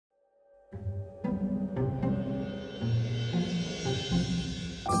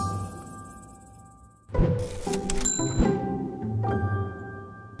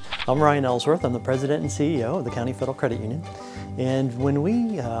I'm Ryan Ellsworth. I'm the President and CEO of the County Federal Credit Union. And when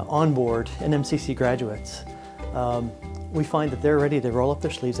we onboard NMCC graduates, we find that they're ready to roll up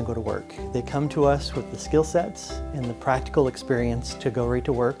their sleeves and go to work. They come to us with the skill sets and the practical experience to go right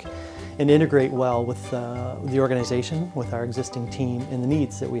to work and integrate well with the organization, with our existing team, and the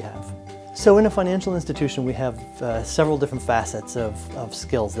needs that we have. So in a financial institution, we have several different facets of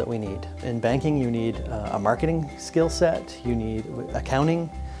skills that we need. In banking, you need a marketing skill set, you need accounting,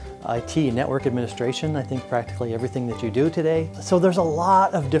 IT, network administration, I think practically everything that you do today. So there's a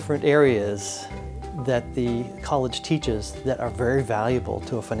lot of different areas that the college teaches that are very valuable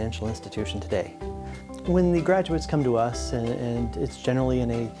to a financial institution today. When the graduates come to us, and it's generally in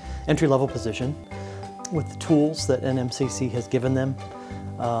an entry-level position, with the tools that NMCC has given them,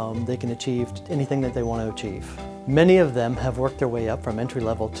 they can achieve anything that they want to achieve. Many of them have worked their way up from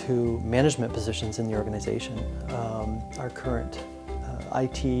entry-level to management positions in the organization. Our current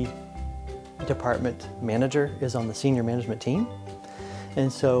IT department manager is on the senior management team,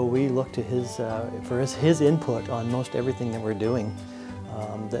 and so we look to his input on most everything that we're doing,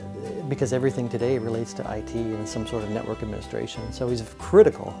 because everything today relates to IT and some sort of network administration. So he's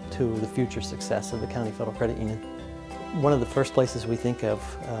critical to the future success of the County Federal Credit Union. One of the first places we think of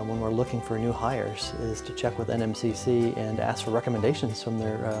when we're looking for new hires is to check with NMCC and ask for recommendations from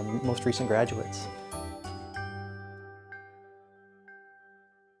their most recent graduates.